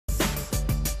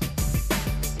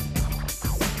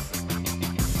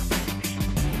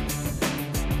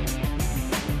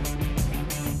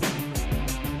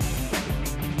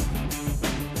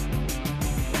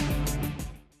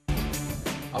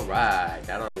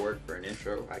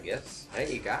intro, I guess.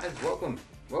 Hey guys, welcome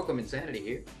xNSaNiTy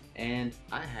here, and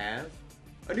I have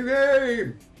a new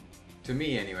game! To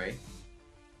me, anyway.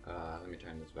 Let me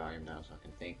turn this volume down so I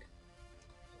can think.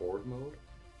 Horde mode?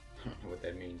 I don't know what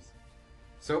that means.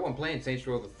 So, I'm playing Saints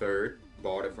Row the Third.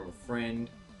 Bought it from a friend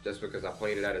just because I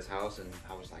played it at his house, and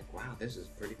I was like, wow, this is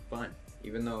pretty fun.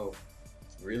 Even though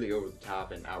it's really over the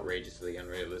top and outrageously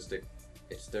unrealistic,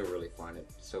 it's still really fun.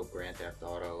 It's so Grand Theft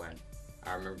Auto, and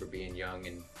I remember being young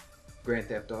and Grand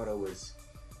Theft Auto was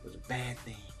a bad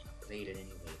thing. I played it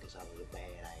anyway because I was a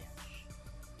badass.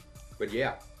 But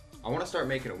yeah, I want to start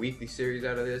making a weekly series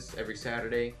out of this every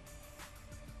Saturday.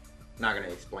 Not going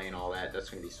to explain all that.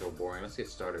 That's going to be so boring. Let's get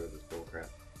started with this bullcrap.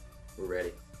 We're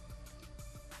ready.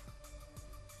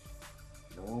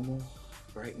 Normal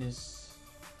brightness.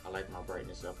 I like my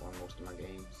brightness up on most of my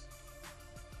games.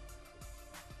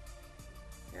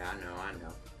 Yeah, I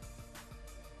know.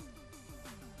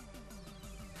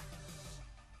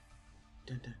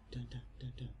 Dun, dun, dun, dun,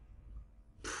 dun, dun.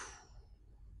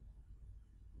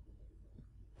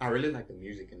 I really like the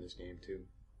music in this game too.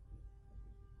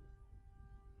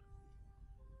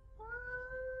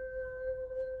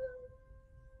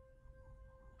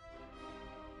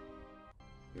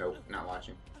 Nope, not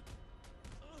watching.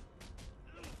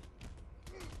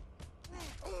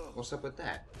 What's up with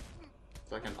that?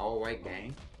 It's like an all-white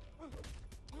gang.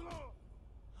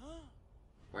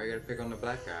 Why you gotta pick on the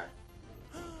black guy?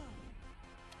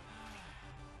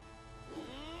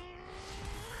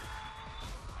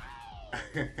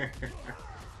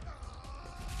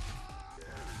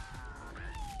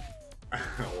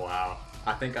 Wow.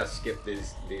 I think I skipped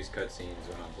these cutscenes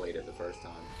when I played it the first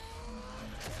time.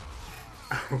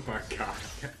 Oh my god.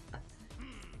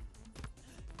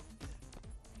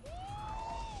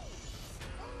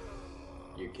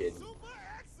 You kidding?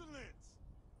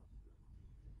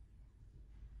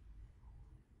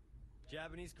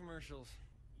 Japanese commercials.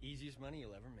 Easiest money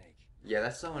you'll ever make. Yeah,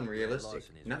 that's so unrealistic.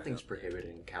 Nothing's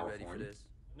prohibited in California.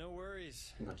 No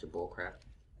worries. Bunch of bullcrap.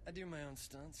 I do my own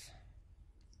stunts.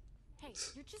 Hey,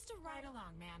 you're just a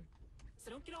ride-along, man.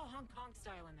 So don't get all Hong Kong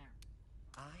style in there.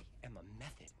 I am a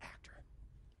method actor.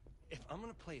 If I'm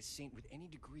gonna play a saint with any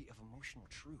degree of emotional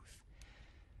truth,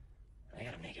 I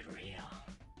gotta make it real.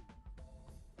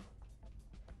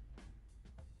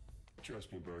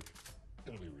 Trust me, Burke.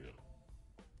 It'll be real.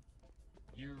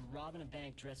 You're robbing a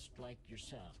bank dressed like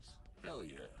yourselves. Hell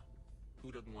yeah.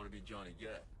 Who doesn't want to be Johnny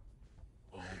Depp?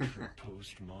 Ultra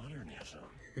postmodernism.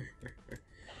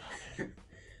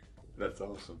 That's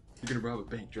awesome. You're gonna rob a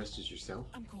bank dressed as yourself?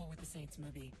 I'm cool with the Saints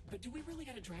movie, but do we really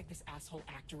gotta drag this asshole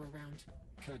actor around?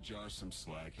 Cut Josh some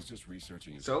slack. He's just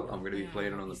researching his So, part. I'm gonna be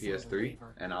playing it on the Yeah, he's PS3,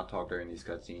 a and I'll talk during these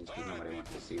cutscenes because nobody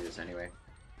wants to see this anyway.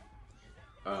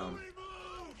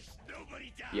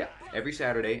 Yeah, every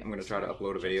Saturday I'm gonna try to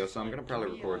upload a video, so I'm gonna probably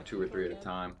record 2 or 3 at a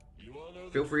time.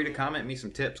 Feel free to comment me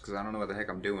some tips because I don't know what the heck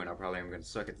I'm doing. I probably am gonna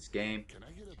suck at this game. Can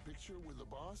I get a picture with the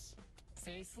boss?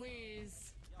 Say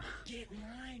sleaze. Get in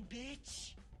line,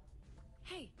 bitch!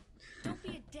 Hey, don't be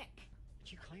a dick.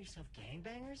 You call yourself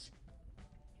gangbangers?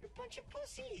 You're a bunch of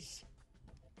pussies.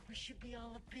 We should be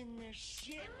all up in their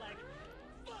shit like...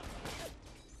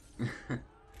 Fuck!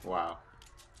 Wow.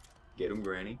 Get him,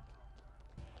 Granny.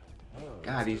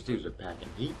 God, these dudes are packing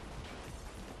heat.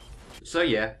 So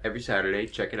yeah, every Saturday,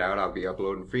 check it out. I'll be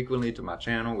uploading frequently to my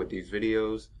channel with these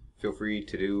videos. Feel free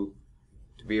to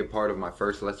be a part of my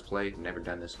first Let's Play. Never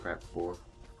done this crap before.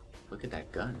 Look at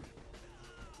that gun.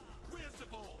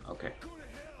 Okay.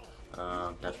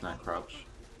 That's not crouch.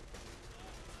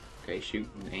 Okay, shoot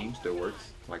and aim still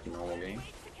works like a normal game.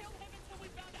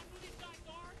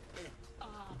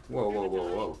 Whoa, whoa,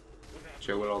 whoa, whoa.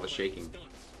 Chill with all the shaking.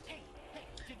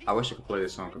 I wish I could play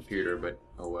this on computer, but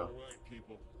oh well.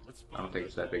 I don't think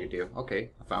it's that big a deal.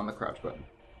 Okay, I found the crouch button.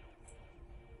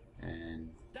 And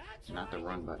not the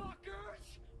run button.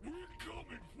 We're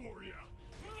coming for you.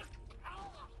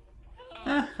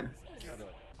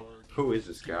 Who is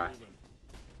this guy?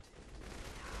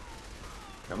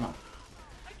 Come on.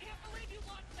 I can't believe you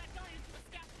launched that guy into a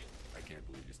statue. I can't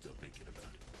believe you're still thinking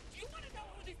about it. Do you want to know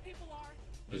who these people are?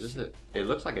 Is this it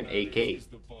looks like an AK.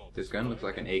 This gun looks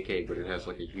like an AK, but it has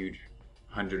like a huge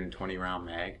 120 round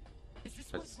mag.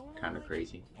 That's kind of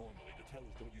crazy. Normally, the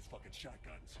tellers don't use fucking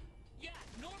shotguns. Yeah,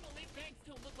 normally banks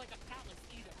don't look like a palace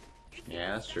either. Is it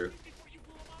Yeah, that's true. before you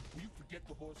blew 'em up? You forget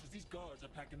the horses. These guards are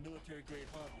packing military-grade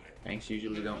hardware. Banks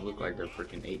usually don't look like they're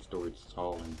freaking 8 stories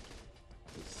tall and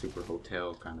a super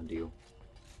hotel kind of deal.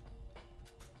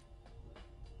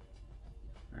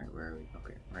 Alright, where are we?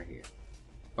 Okay, right here.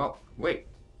 Oh, wait.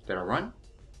 Did I run?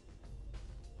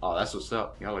 Oh, that's what's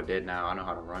up. Y'all are dead now. I know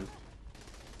how to run.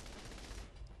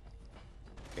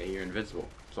 Okay, you're invincible.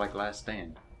 It's like Last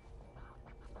Stand.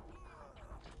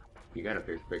 You got a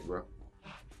big break, bro.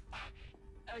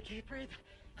 I can't breathe.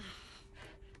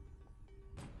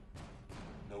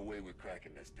 No way we're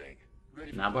cracking this thing.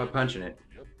 Ready Not by punching it.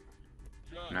 Yep.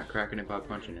 Josh, Not cracking it by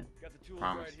punching it. Got the tools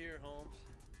Promise. right here, Holmes.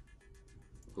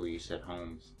 Ooh, you said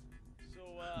Holmes. So,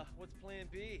 what's plan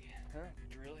B? Huh?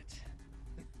 Drill it?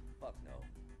 Fuck no.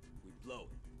 We blow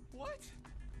it. What?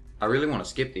 I really want to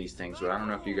skip these things, but I don't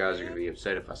know if you guys are going to be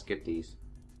upset if I skip these.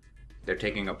 They're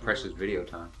taking up precious video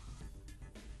time.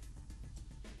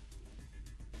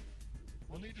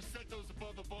 we'll need to set those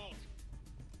above the vault.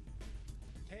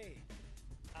 Hey,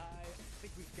 I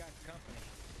think we've got company.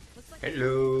 Looks like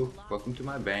Hello, welcome to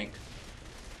my bank.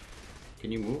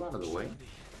 Can you move out of the way?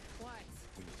 What?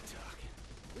 We need to talk.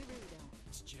 We really don't.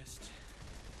 It's just,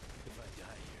 if I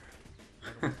die here,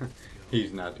 I don't want this to go.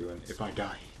 He's not doing it. If I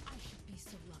die. I should be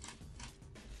so lucky.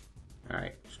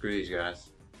 Alright, screw these guys.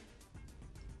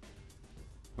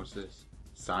 What's this?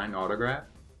 Signed autograph?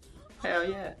 Hell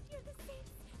yeah. You're the same.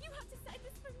 You have to sign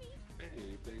this for me.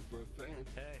 Hey, thanks for a fan.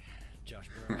 Hey, Josh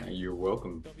Brown. You're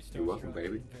welcome. Don't be You're welcome, starstruck.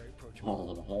 baby. Very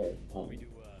approachable. Home. We do,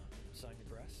 sign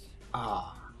your breasts?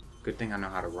 Ah, good thing I know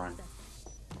how to run.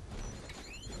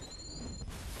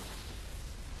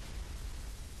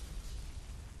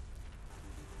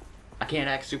 I can't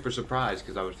act super surprised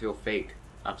because I would feel fake.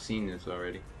 I've seen this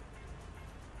already.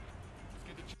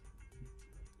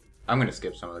 I'm gonna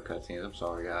skip some of the cutscenes. I'm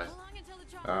sorry, guys. How long until the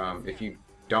chopper If you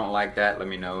don't like that, let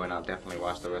me know, and I'll definitely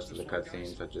watch the rest of the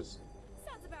cutscenes. Sounds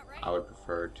about right. I would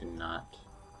prefer to not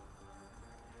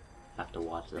have to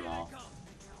watch them all.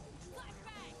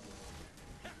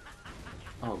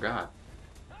 Oh God.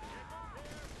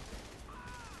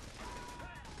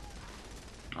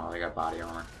 Oh, they got body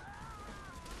armor.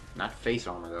 Not face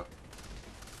armor though.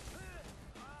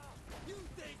 You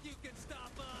think you can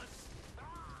stop us?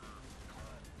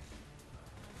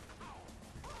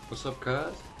 What's up, cuz?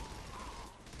 I'm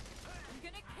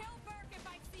gonna kill Burke if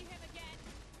I see him again.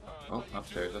 Oh,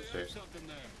 upstairs, upstairs. Something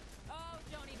there. Oh,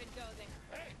 don't even go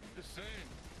there. Hey, the same.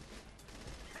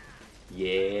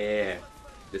 Yeah.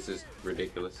 This is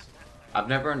ridiculous. I've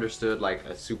never understood like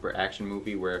a super action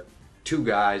movie where two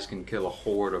guys can kill a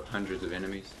horde of hundreds of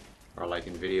enemies. Or like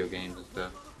in video games and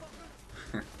stuff.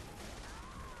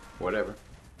 Whatever.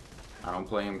 I don't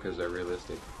play them because they're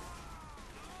realistic.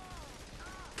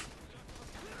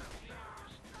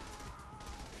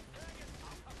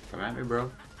 Come at me, bro.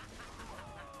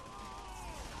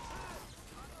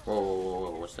 Whoa, whoa, whoa,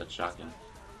 whoa. What's that shotgun?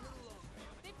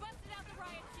 They busted out the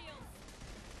riot shields.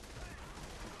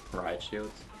 Riot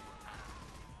shields?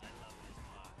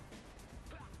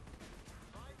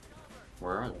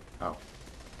 Where are they? Oh.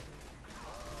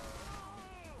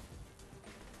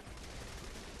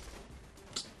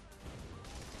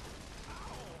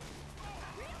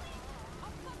 A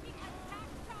fucking attack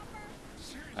chopper.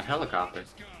 A helicopter.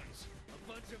 Guys,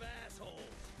 A bunch of assholes.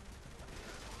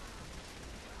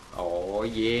 Oh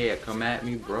yeah, come at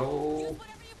me, Use bro.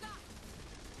 whatever you got.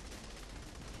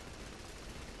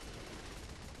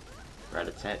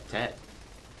 Rat-a-tat-tat.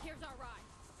 Here's our ride.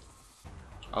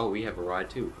 Oh, we have a ride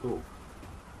too. Cool.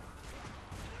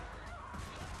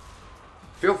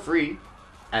 Feel free,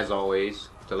 as always,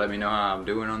 to let me know how I'm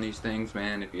doing on these things,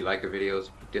 man. If you like the videos,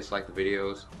 if you dislike the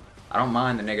videos. I don't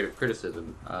mind the negative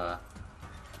criticism.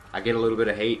 I get a little bit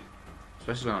of hate,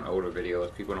 especially on older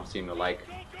videos. People don't seem to like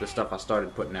the stuff I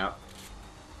started putting out.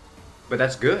 But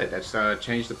that's good. That's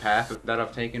changed the path that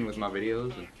I've taken with my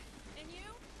videos. And And you?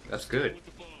 that's good.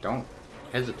 Don't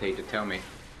hesitate to tell me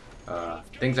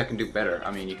things I can do better. I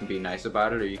mean, you can be nice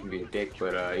about it or you can be a dick,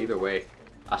 but either way,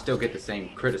 I still get the same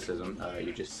criticism.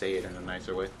 You just say it in a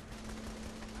nicer way.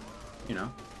 You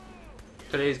know?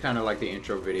 Today's kind of like the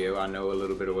intro video. I know a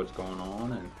little bit of what's going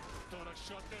on and thought I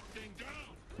shut that thing down.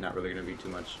 not really going to be too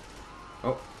much.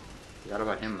 Oh, forgot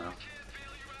about him though.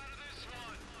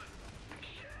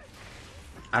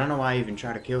 I don't know why I even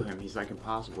try to kill him. He's like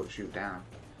impossible to shoot down.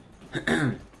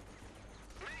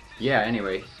 Yeah,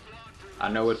 anyway. I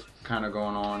know what's kind of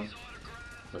going on.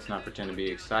 Let's not pretend to be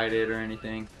excited or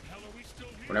anything. Hell, are we still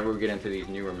here? Whenever we get into these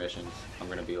newer missions, I'm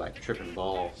going to be like tripping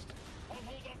balls. I'll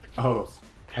hold up the Oh,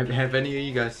 have any of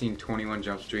you guys seen 21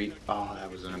 Jump Street? Oh, that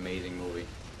was an amazing movie.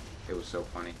 It was so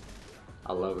funny.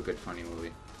 I love a good funny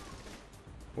movie.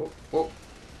 Whoa, whoa.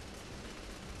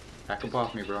 Back up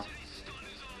off me, bro.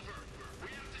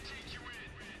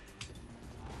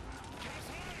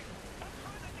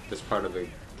 This part of the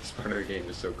game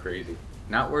is so crazy.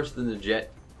 Not worse than the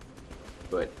jet,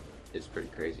 but it's pretty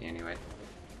crazy anyway.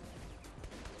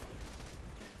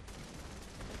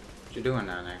 What you doing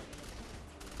down there?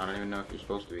 I don't even know if you're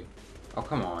supposed to be. Oh,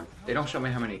 come on. They don't show me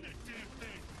how many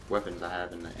weapons I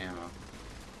have in the ammo.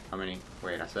 How many?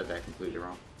 Wait, I said that completely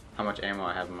wrong. How much ammo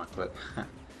I have in my clip.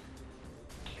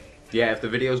 Yeah, if the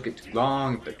videos get too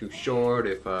long, if they're too short,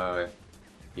 if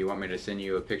you want me to send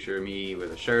you a picture of me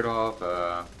with a shirt off,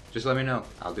 just let me know.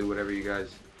 I'll do whatever you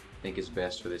guys think is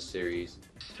best for this series.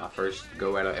 My first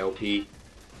go at a LP.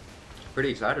 Pretty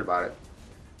excited about it.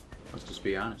 Let's just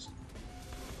be honest.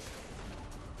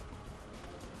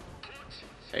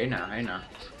 Hey now, hey now.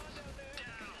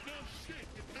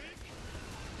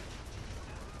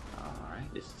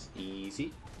 Alright, this is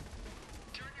easy.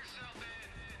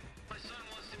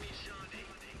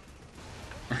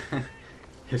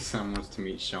 His son wants to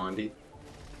meet Shaundi.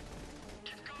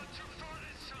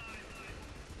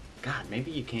 God,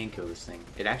 maybe you can kill this thing.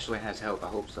 It actually has health, I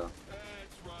hope so.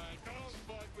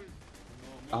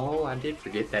 Oh, I did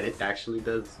forget that it actually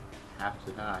does have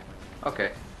to die.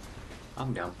 Okay.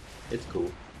 I'm dumb. It's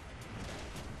cool.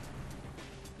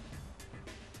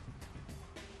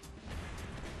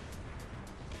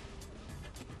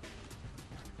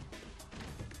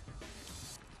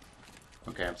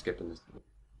 Okay, I'm skipping this.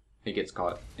 He gets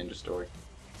caught. End of story.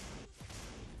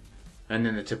 And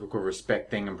then the typical respect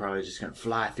thing, I'm probably just gonna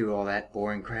fly through all that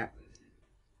boring crap.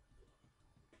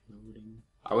 Loading.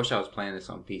 I wish I was playing this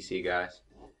on PC, guys.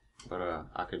 But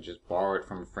I could just borrow it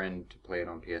from a friend to play it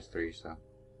on PS3, so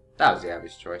that was the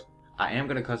obvious choice. I am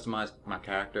gonna customize my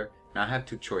character. Now I have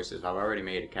two choices. I've already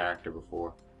made a character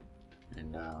before.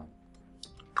 And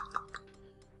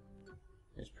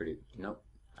it's pretty, nope,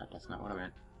 that's not what I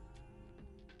meant.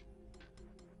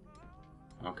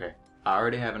 Okay, I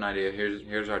already have an idea.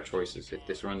 Here's our choices. If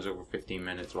this runs over 15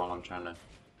 minutes while I'm trying to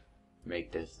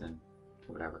make this, then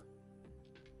whatever.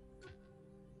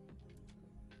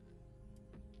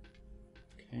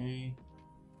 Okay.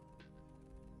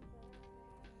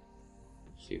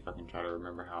 See if I can try to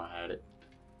remember how I had it.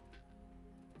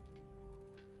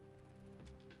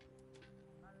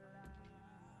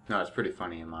 No, it's pretty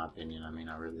funny in my opinion. I mean,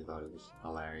 I really thought it was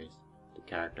hilarious. The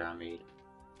character I made.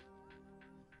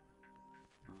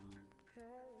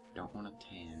 Don't want a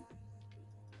tan.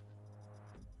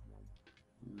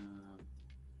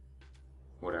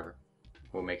 Whatever.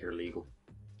 We'll make her legal.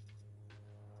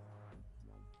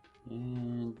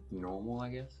 And normal, I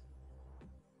guess.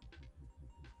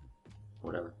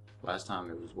 Whatever. Last time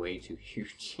it was way too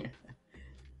huge.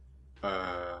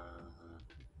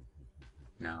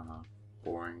 No.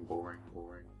 Boring, boring,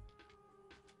 boring.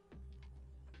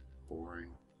 Boring.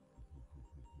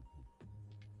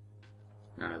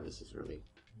 None of this is really...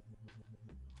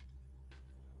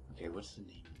 Okay, what's the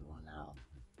name of the one now?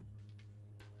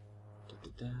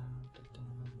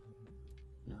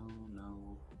 No,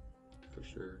 no. For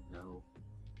sure, no.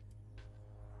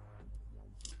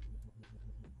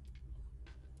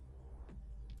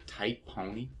 Tight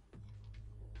pony?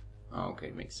 Oh,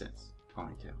 okay, makes sense.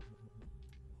 Ponytail.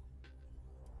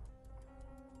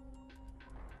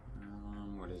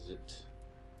 What is it?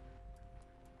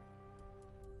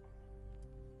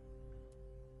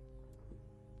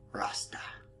 Rasta.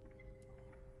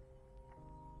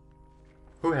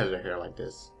 Who has their hair like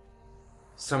this?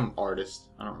 Some artist.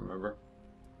 I don't remember.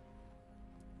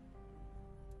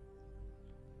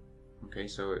 Okay,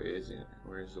 so is it?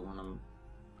 Where's the one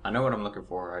I know what I'm looking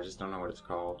for. I just don't know what it's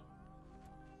called.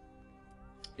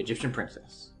 Egyptian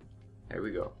princess. There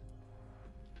we go.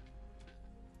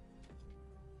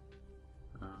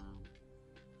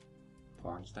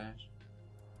 Porn stash?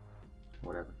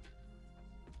 Whatever.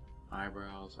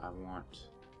 Eyebrows, I want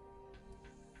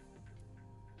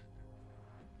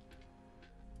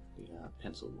the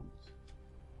pencil ones.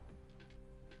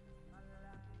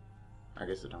 I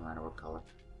guess it don't matter what color.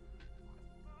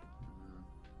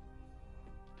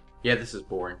 Yeah, this is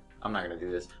boring. I'm not gonna do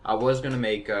this. I was gonna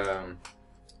make a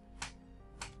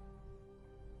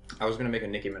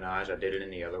Nicki Minaj. I did it in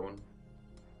the other one,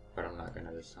 but I'm not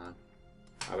gonna this time.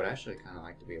 I would actually kind of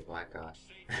like to be a black guy.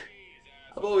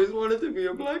 I've always wanted to be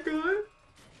a black guy.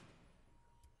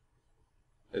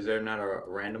 Is there not a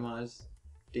randomized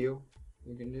deal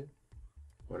you can do?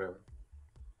 Whatever.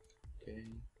 Okay.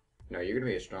 No, you're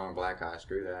gonna be a strong black guy.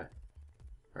 Screw that.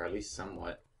 Or at least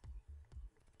somewhat.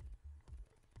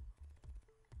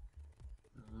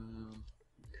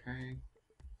 Okay.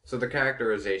 So the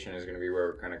characterization is gonna be where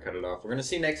we're gonna cut it off. We're gonna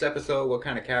see next episode what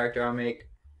kind of character I make.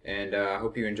 And I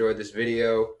hope you enjoyed this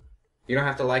video. You don't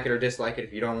have to like it or dislike it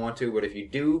if you don't want to, but if you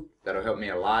do, that'll help me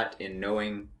a lot in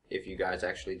knowing if you guys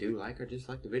actually do like or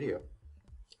dislike the video.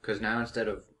 Because now instead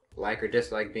of like or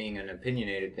dislike being an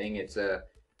opinionated thing, it's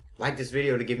like this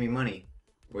video to give me money,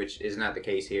 which is not the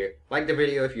case here. Like the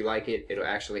video if you like it. It'll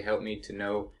actually help me to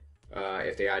know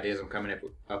if the ideas I'm coming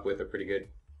up with are pretty good.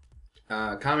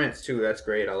 Comments too, that's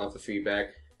great. I love the feedback.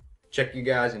 Check you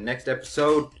guys in next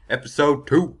episode. Episode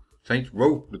 2. Saints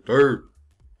Row the Third.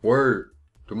 Word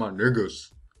to my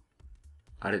niggas.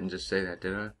 I didn't just say that,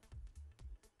 did I?